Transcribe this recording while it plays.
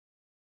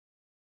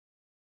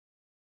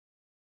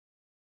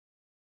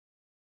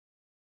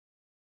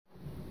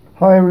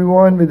Hi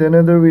everyone, with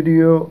another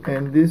video,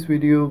 and this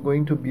video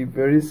going to be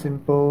very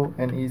simple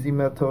and easy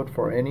method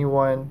for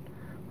anyone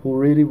who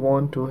really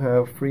want to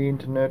have free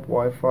internet,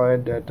 Wi-Fi,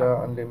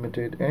 data,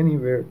 unlimited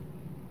anywhere.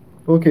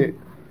 Okay,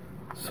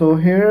 so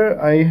here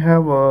I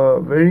have a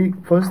very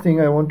first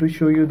thing I want to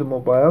show you the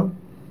mobile.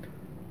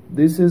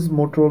 This is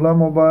Motorola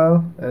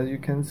mobile, as you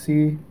can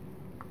see.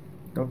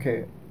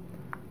 Okay,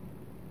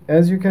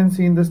 as you can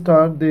see in the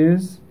start, there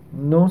is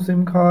no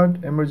SIM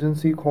card,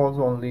 emergency calls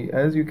only.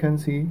 As you can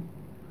see,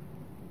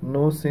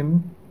 no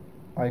SIM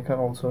icon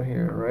also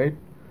here, right?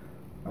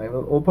 I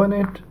will open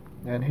it,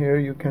 and here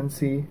you can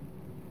see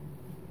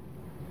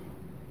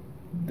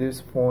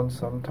this phone.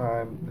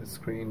 Sometime the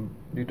screen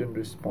didn't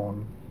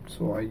respond,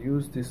 so I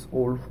used this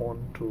old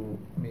phone to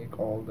make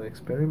all the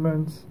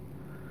experiments.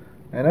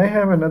 And I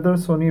have another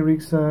Sony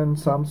Ericsson,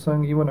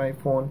 Samsung, even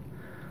iPhone,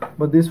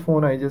 but this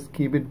phone I just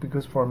keep it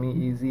because for me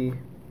easy.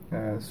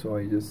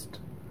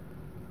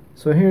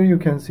 So here you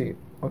can see,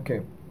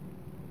 okay,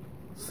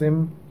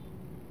 SIM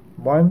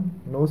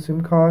 1, no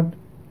SIM card,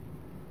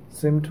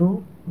 SIM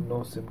 2,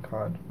 no SIM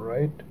card,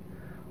 right?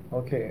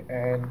 Okay,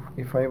 and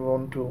if I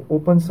want to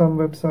open some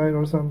website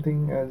or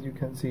something, as you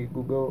can see,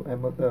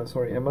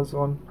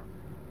 Amazon,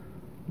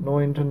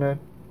 no internet,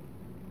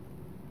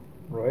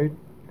 right?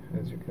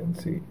 As you can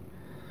see.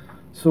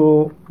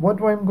 So what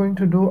I'm going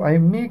to do, I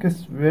make a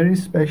very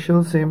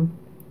special SIM,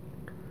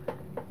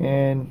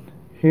 and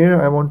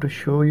here I want to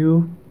show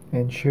you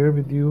and share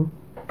with you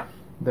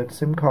that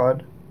SIM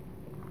card.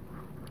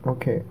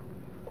 Okay,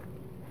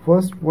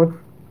 first what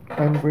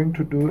I'm going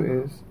to do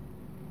is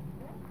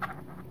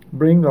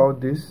bring out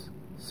this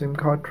SIM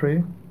card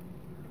tray,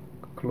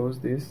 close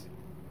this,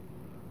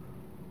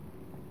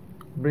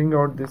 bring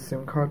out this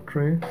SIM card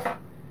tray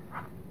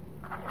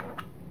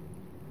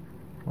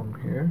from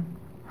here.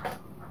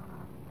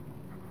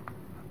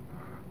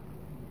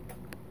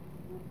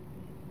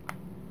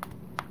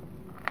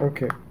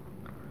 Okay,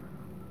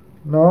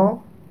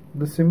 now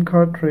the SIM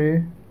card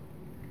tray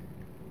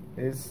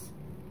is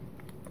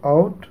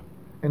out,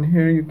 and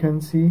here you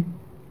can see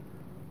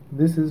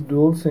this is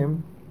dual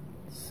SIM,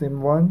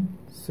 SIM 1,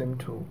 SIM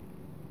 2.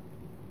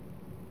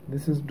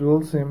 This is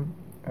dual SIM,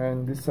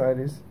 and this side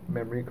is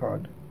memory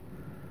card.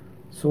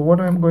 So what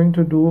I'm going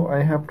to do,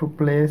 I have to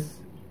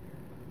place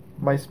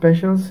my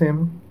special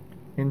SIM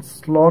in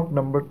slot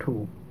number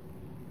 2.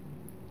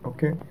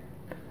 Okay,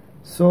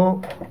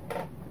 so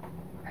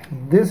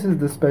this is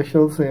the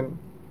special SIM.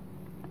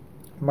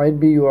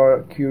 Might be you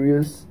are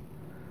curious.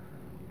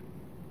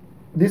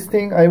 This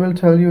thing I will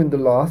tell you in the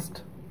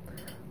last,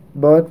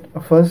 but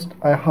first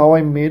how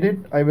I made it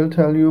I will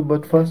tell you,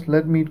 but first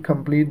let me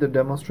complete the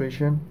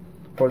demonstration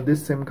for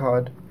this SIM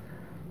card.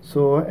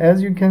 So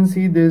as you can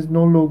see, there is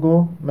no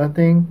logo,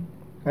 nothing,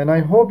 and I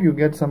hope you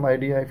get some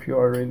idea if you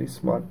are a really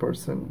smart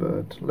person,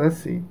 but let's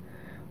see.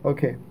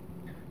 Okay,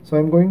 so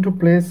I'm going to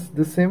place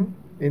the SIM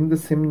in the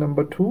SIM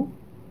number 2,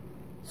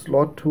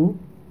 slot 2,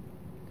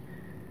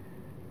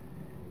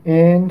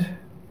 and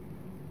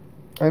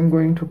I'm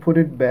going to put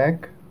it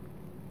back.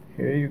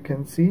 Here you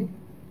can see,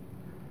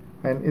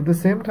 and at the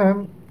same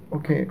time,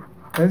 okay,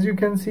 as you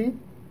can see,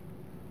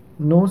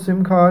 no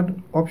SIM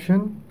card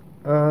option,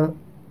 no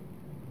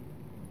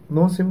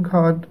SIM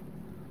card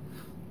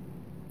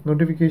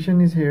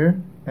notification is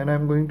here, and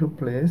I'm going to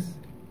place,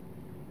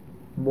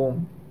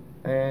 boom,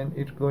 and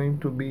it's going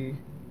to be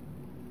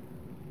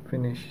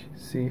finish.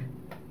 See,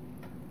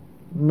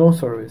 no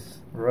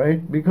service,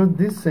 right? Because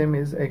this SIM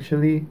is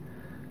actually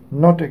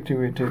not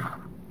activated.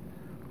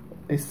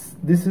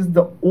 This is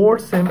the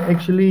old SIM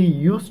actually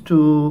used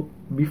to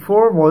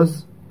before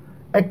was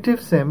active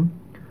SIM.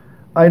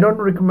 I don't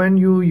recommend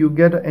you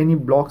get any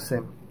block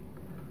SIM.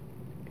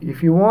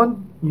 If you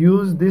want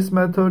use this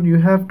method, you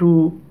have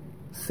to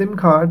SIM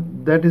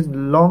card that is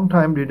long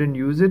time didn't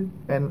use it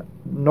and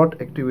not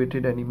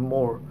activated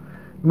anymore.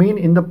 Mean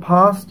in the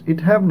past it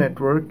have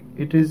network,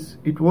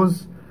 it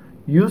was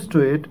used to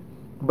it,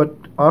 but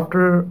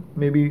after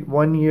maybe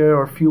 1 year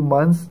or few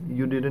months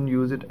you didn't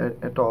use it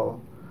at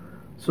all.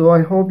 So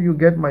I hope you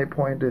get my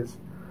point is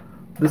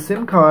the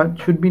SIM card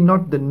should be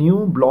not the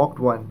new blocked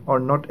one or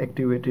not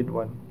activated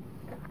one.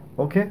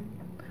 Okay,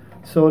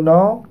 so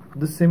now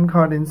the SIM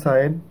card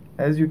inside,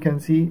 as you can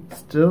see,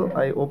 still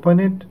I open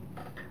it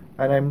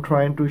and I'm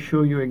trying to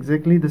show you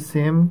exactly the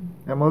same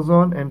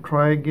Amazon and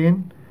try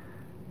again.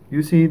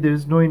 You see there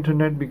is no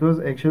internet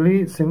because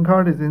actually SIM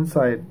card is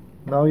inside.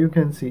 Now you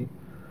can see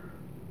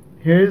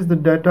here is the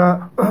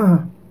data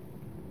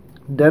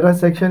data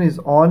section is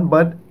on,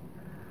 but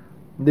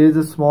there is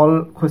a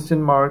small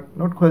question mark,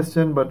 not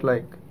question but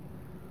like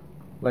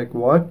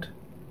what,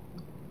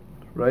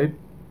 right?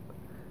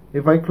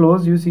 If I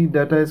close, you see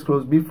data is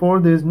closed. Before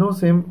there is no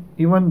SIM,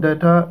 even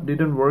data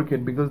didn't work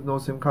it because no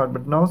SIM card,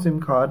 but now SIM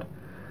card,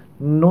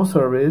 no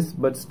service,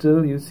 but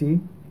still you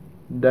see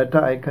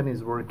data icon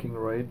is working,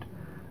 right?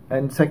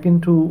 And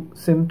second to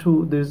SIM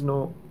 2, there's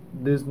no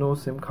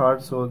SIM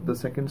card, so the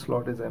second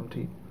slot is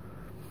empty.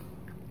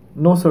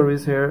 No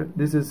service here.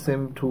 This is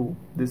SIM 2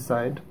 this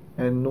side,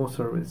 and no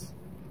service,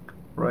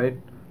 right?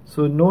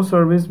 So no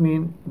service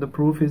mean the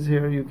proof is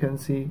here. You can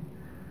see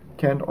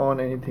can't on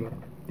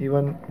anything.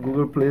 Even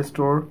Google Play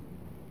Store,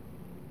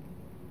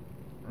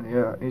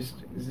 yeah, it's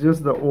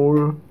just the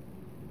old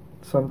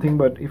something,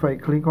 but if I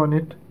click on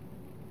it,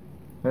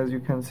 as you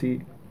can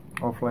see,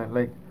 offline,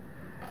 like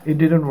it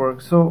didn't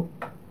work. So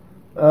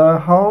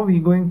how are we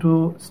going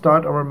to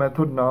start our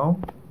method now?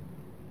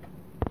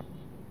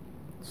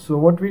 So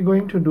what we're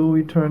going to do,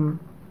 we turn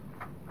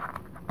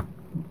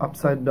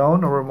upside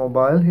down our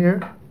mobile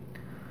here.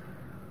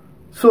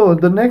 So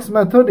the next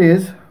method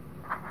is,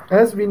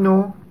 as we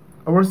know,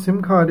 our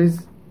SIM card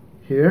is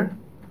here,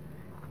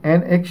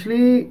 and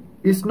actually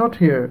it's not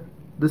here.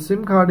 The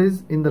SIM card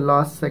is in the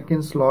last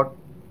second slot,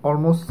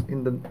 almost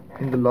in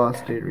the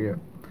last area.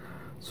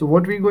 So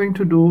what we're going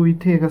to do, we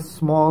take a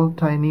small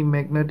tiny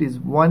magnet, is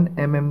 1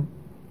 mm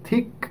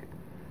thick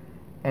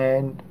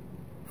and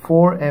 5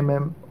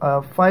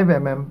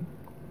 mm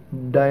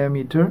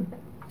diameter.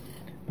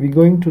 We're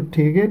going to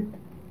take it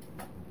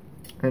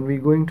and we're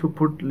going to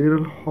put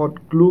little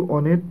hot glue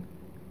on it.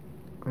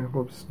 I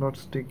hope it's not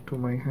stick to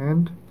my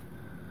hand.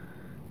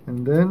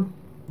 And then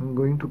I'm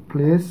going to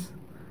place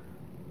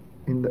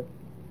in the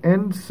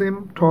end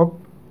SIM top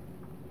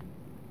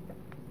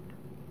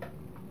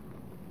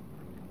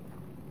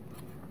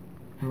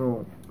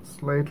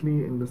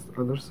slightly in this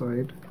other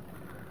side.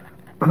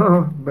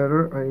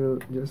 Better, I will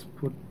just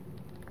put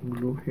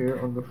glue here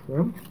on the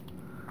phone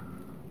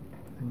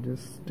and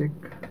just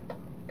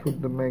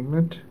put the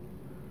magnet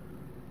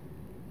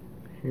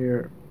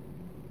here.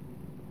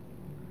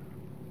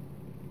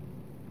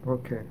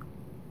 Okay,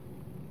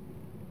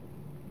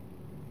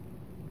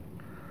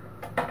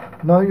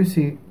 now you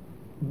see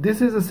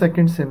this is a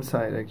second SIM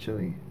side.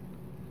 Actually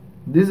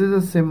this is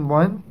a SIM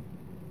 1,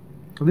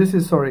 this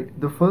is, sorry,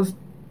 the first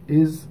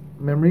is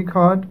memory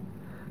card,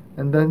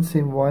 and then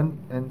SIM 1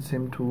 and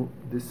SIM 2,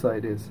 this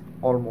side is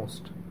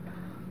almost,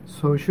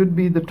 so should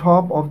be the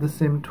top of the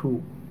SIM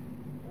 2.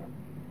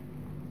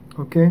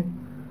 Okay,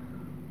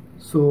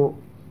 so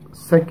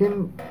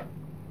second,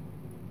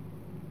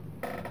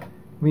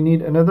 we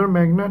need another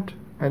magnet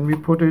and we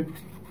put it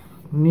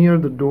near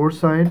the door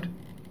side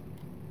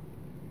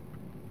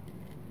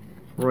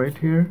right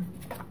here,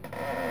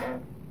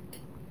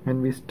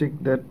 and we stick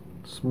that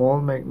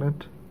small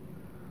magnet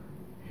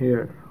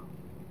here.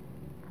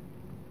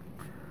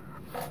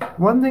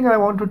 One thing I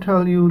want to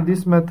tell you,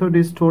 this method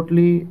is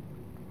totally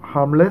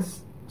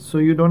harmless, so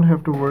you don't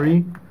have to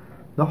worry.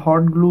 The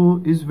hot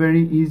glue is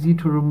very easy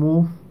to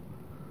remove,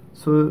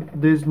 so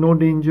there's no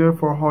danger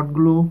for hot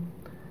glue,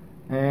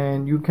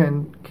 and you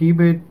can keep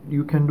it,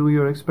 you can do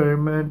your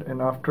experiment,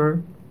 and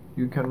after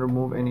you can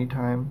remove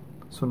anytime,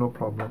 so no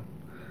problem.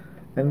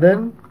 And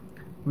then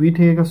we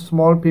take a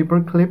small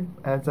paper clip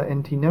as an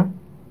antenna,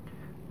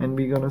 and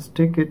we're gonna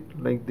stick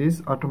it like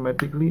this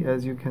automatically.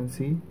 As you can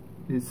see,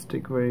 it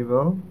stick very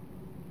well,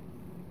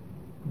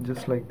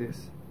 just like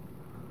this,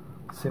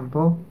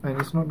 simple, and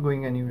it's not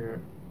going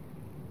anywhere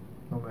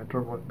no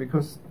matter what,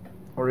 because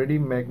already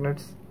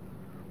magnets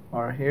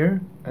are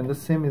here and the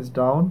SIM is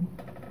down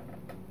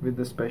with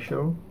the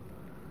special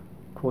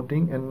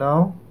coating. And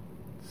now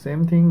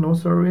same thing, no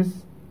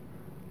service.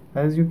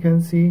 As you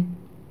can see,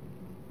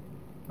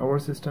 our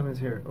system is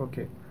here.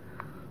 Okay,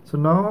 so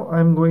now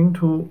I'm going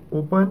to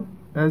open.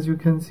 As you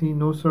can see,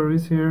 no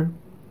service here.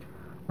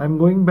 I'm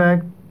going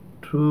back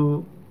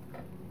to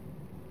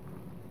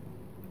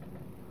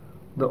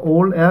the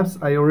old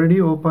apps I already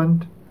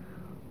opened.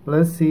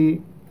 Let's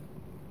see,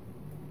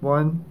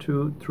 1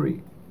 2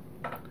 3.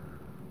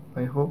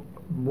 I hope,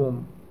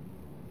 boom,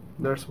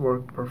 that's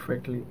worked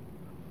perfectly.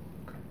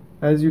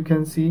 As you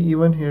can see,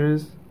 even here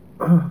is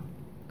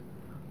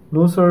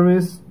no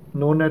service,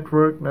 no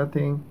network,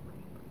 nothing,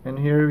 and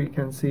here we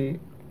can see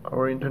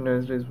our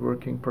internet is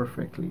working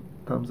perfectly.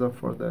 Thumbs up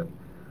for that.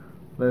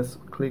 Let's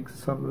click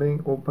some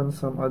link, open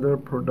some other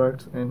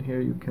products, and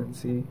here you can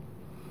see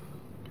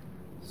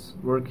it's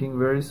working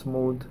very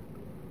smooth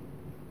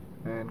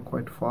and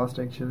quite fast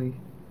actually.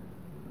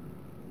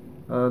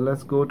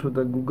 Let's go to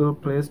the Google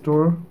Play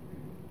Store.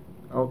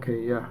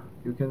 Okay, yeah,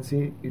 you can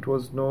see it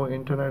was no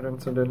internet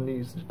and suddenly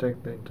it's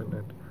detect the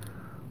internet.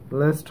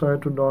 Let's try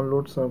to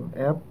download some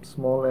app,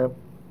 small app,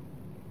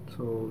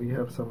 so we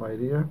have some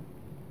idea.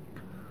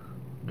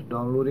 The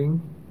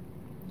downloading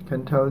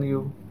can tell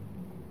you.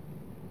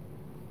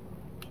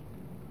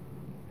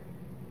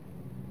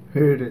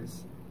 Here it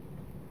is.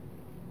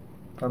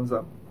 Thumbs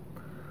up.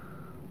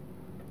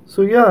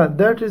 So yeah,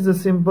 that is a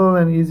simple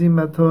and easy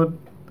method,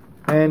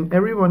 and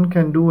everyone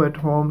can do at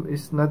home.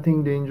 It's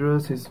nothing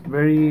dangerous. It's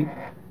very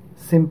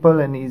simple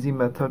and easy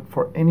method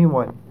for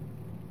anyone,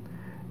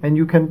 and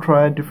you can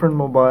try a different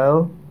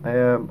mobile,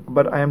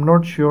 but I am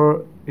not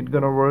sure it's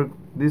gonna work.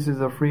 This is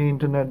a free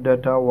internet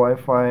data,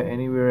 Wi-Fi,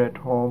 anywhere at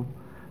home,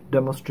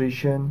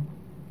 demonstration,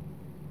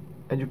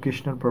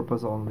 educational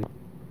purpose only.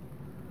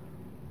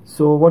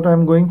 So what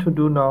I'm going to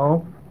do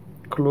now,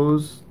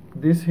 close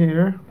this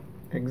here,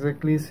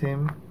 exactly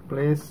same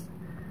place,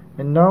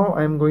 and now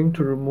I'm going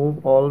to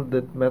remove all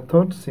that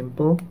method.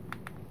 Simple.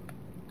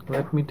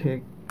 Let me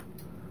take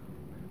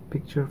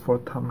picture for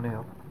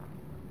thumbnail.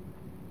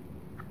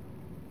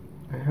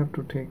 I have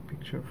to take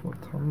picture for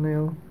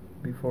thumbnail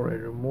before I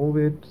remove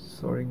it.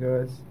 Sorry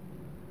guys.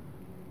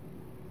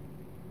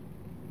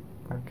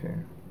 Okay.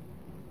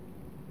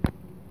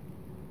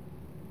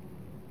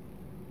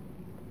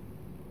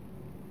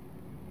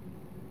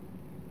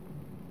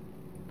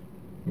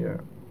 Yeah.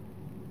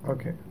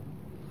 Okay.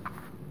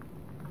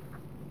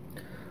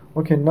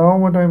 Okay, now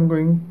what I'm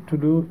going to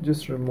do,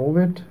 just remove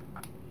it.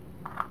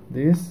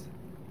 This.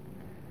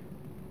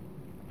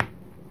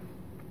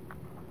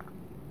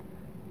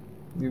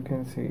 You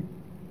can see,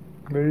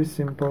 very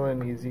simple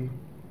and easy,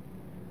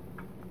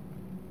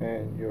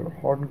 and your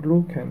hot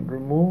glue can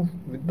remove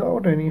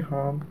without any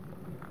harm.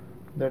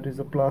 That is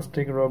a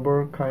plastic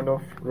rubber, kind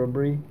of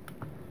rubbery,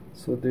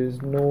 so there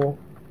is no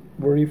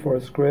worry for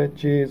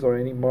scratches or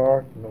any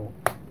mark. No.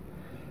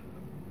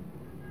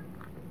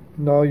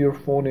 Now your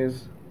phone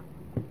is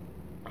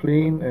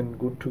clean and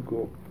good to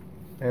go,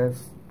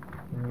 as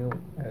new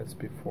as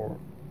before,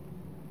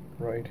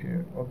 right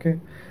here. Okay,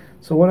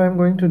 so what I'm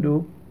going to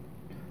do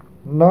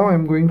now,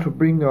 I'm going to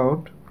bring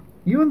out,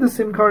 even the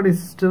SIM card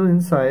is still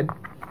inside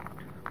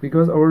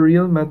because our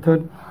real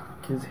method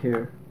is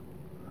here.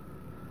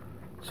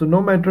 So no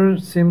matter,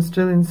 SIM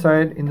still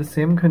inside in the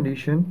same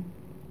condition,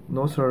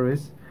 no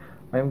service.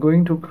 I'm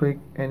going to click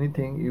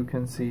anything, you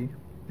can see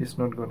it's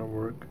not gonna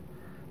work.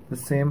 The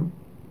same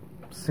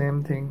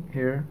thing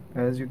here,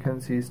 as you can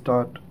see,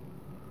 start,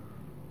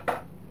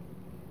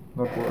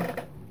 not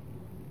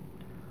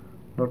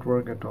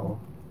work at all.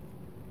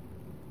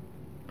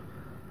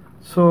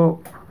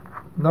 So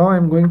now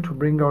I'm going to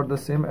bring out the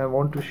SIM. I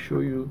want to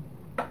show you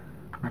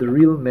the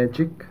real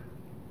magic.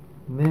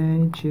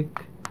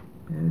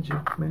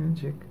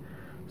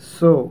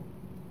 So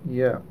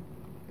yeah,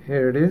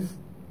 here it is.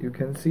 You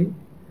can see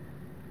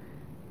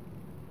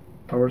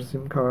our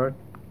SIM card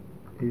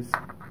is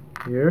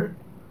here,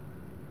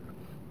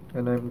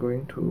 and I'm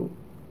going to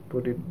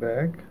put it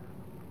back.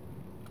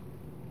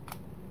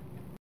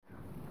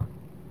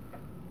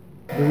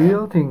 The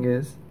real thing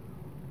is,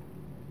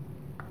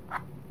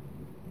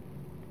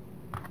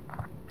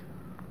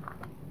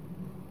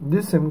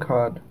 this SIM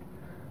card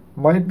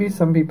might be,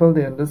 some people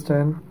they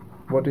understand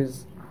what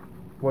is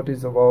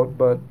about,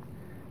 but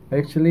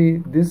actually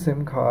this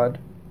SIM card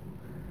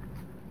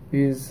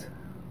is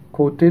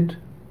coated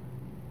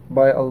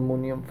by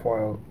aluminum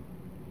foil,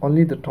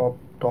 only the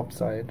top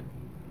side.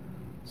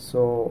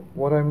 So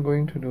what I'm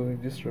going to do is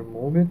just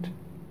remove it,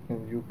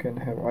 and you can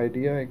have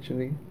idea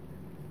actually.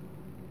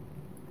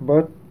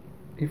 But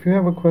if you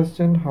have a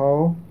question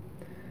how,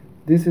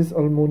 this is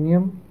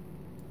aluminum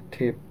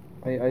tape.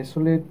 I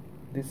isolate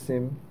this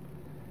SIM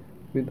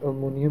with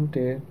aluminum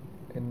tape,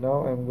 and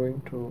now I'm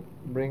going to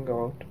bring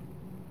out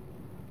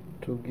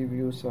to give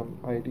you some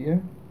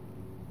idea.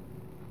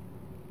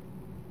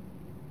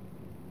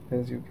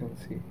 As you can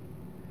see,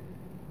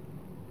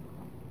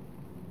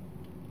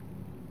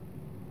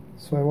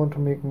 so I want to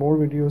make more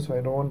videos, so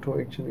I don't want to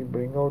actually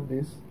bring out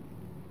this.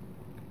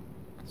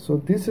 So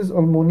this is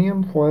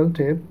aluminum foil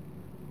tape.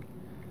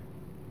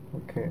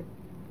 Okay,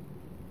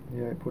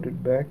 yeah, I put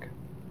it back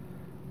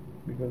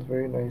because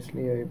very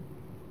nicely I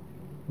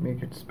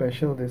make it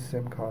special, this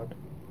SIM card.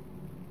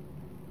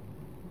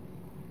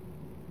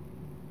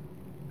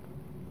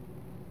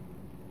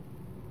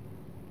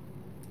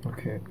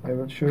 Okay, I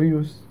will show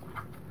you.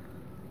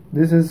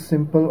 This is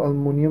simple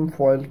aluminum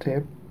foil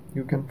tape.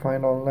 You can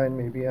find online,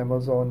 maybe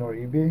Amazon or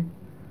eBay,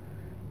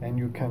 and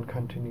you can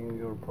continue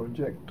your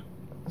project.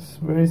 It's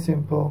very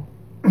simple.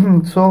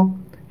 So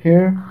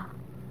here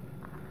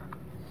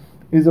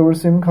is our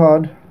SIM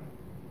card,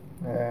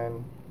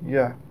 and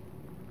yeah,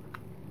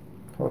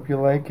 hope you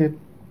like it.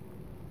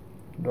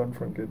 Don't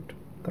forget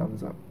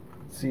thumbs up.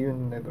 See you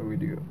in another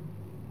video.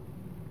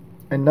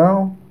 And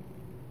now,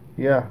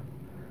 yeah,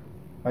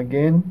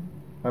 again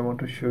I want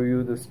to show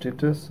you the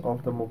status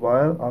of the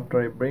mobile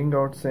after I bring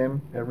out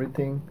SIM,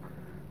 everything.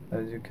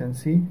 As you can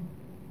see,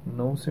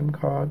 no SIM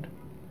card,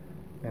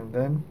 and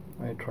then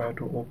I try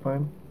to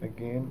open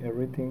again,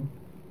 everything,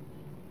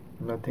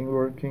 nothing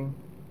working.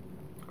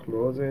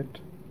 Close it,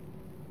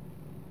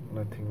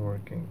 nothing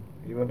working.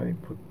 Even I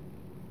put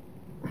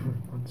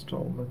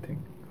install,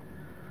 nothing.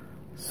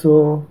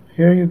 So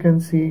here you can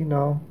see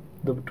now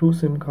the two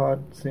SIM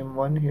card, SIM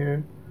 1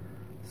 here,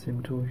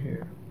 SIM 2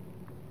 here.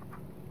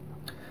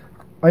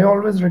 I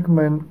always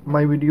recommend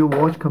my video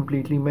watch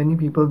completely. Many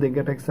people, they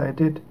get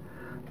excited,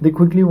 they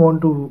quickly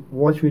want to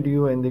watch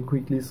video and they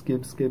quickly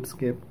skip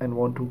and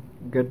want to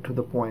get to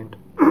the point.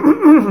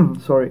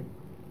 Sorry,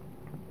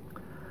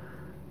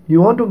 you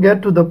want to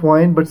get to the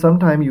point, but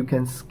sometimes you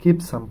can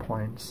skip some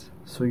points.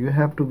 So you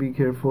have to be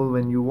careful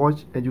when you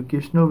watch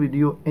educational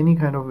video, any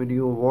kind of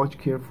video. Watch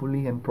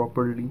carefully and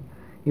properly,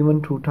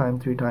 even 2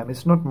 times, 3 times.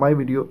 It's not my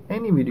video,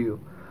 any video.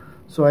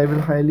 So I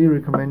will highly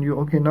recommend you.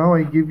 Okay, now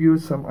I give you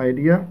some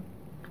idea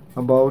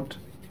about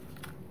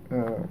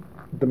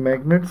the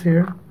magnets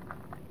here.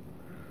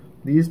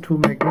 These 2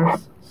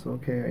 magnets. So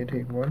okay, I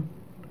take one.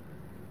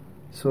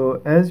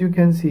 So as you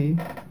can see,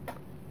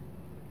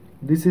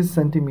 this is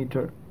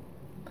centimeter,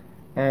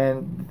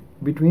 and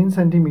between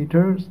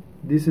centimeters,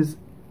 this is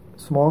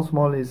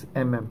small is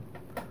mm.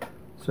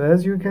 So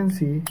as you can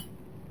see,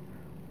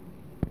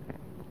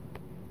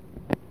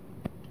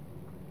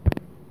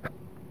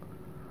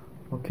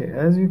 okay,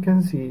 as you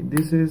can see,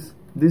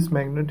 this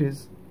magnet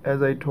is,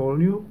 as I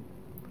told you,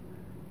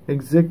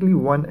 exactly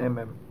 1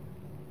 mm.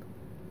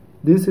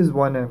 This is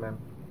 1 mm,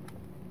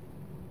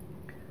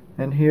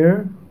 and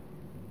here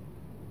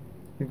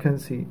you can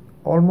see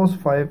almost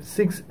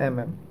 6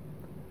 mm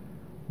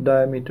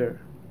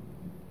diameter.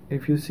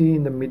 If you see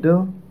in the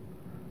middle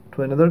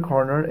to another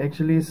corner,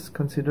 actually is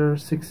considered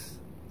 6.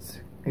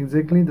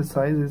 Exactly the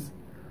size is,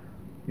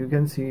 you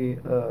can see,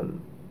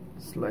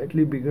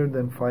 slightly bigger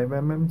than 5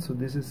 mm. So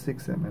this is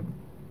 6 mm.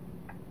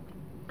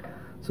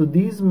 So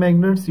these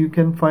magnets you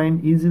can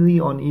find easily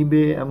on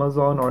eBay,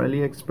 Amazon, or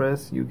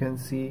AliExpress. You can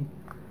see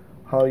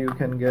how you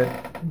can get,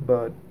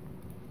 but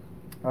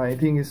I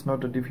think it's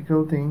not a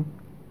difficult thing.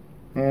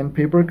 And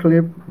paper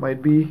clip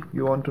might be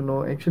you want to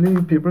know. Actually,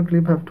 paper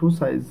clip have two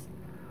sizes.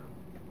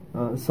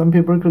 Some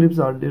paper clips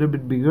are a little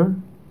bit bigger,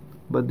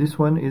 but this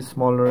one is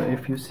smaller.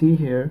 If you see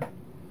here,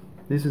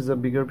 this is a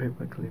bigger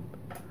paper clip.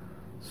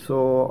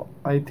 So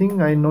I think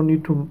I no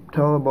need to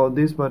tell about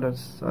this, but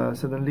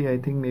suddenly I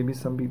think maybe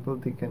some people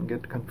they can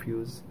get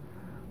confused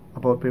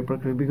about paper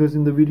clip, because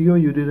in the video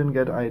you didn't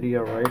get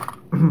idea,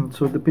 right?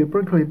 So the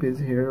paper clip is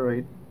here,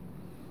 right?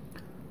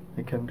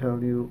 I can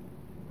tell you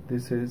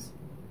this is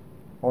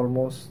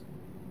almost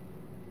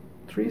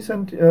 3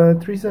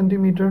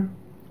 centimeter,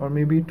 or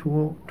maybe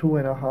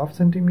 2.5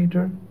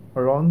 centimeter,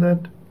 around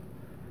that,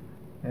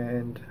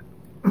 and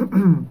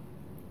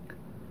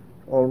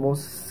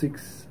almost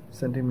 6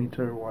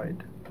 centimeter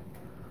wide.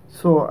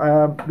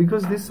 So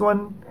because this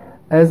one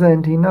has an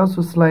antenna,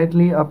 so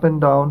slightly up and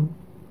down,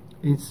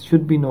 it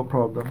should be no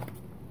problem.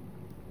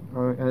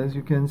 As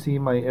you can see,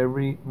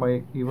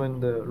 even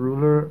the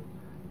ruler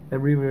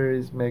everywhere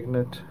is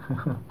magnet.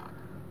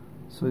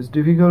 So it's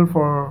difficult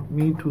for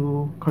me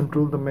to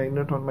control the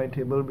magnet on my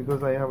table,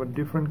 because I have a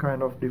different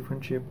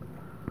shape,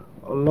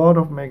 a lot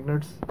of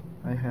magnets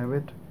I have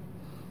it.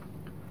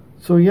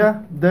 So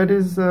yeah, that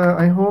is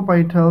I hope I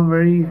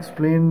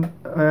explain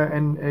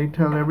and I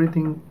tell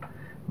everything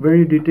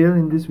very detailed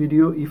in this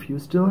video. If you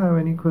still have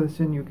any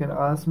question, you can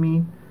ask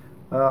me.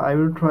 I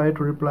will try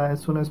to reply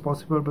as soon as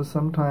possible, but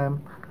sometimes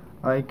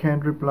I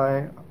can't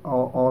reply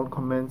all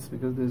comments,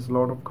 because there's a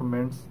lot of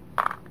comments,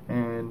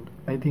 and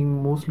I think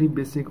mostly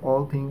basic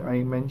all thing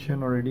I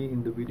mentioned already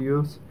in the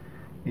videos.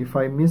 If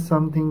I miss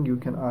something, you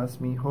can ask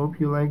me. Hope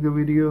you like the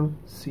video.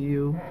 See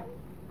you.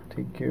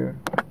 Take care.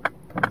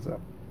 Thumbs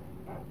up.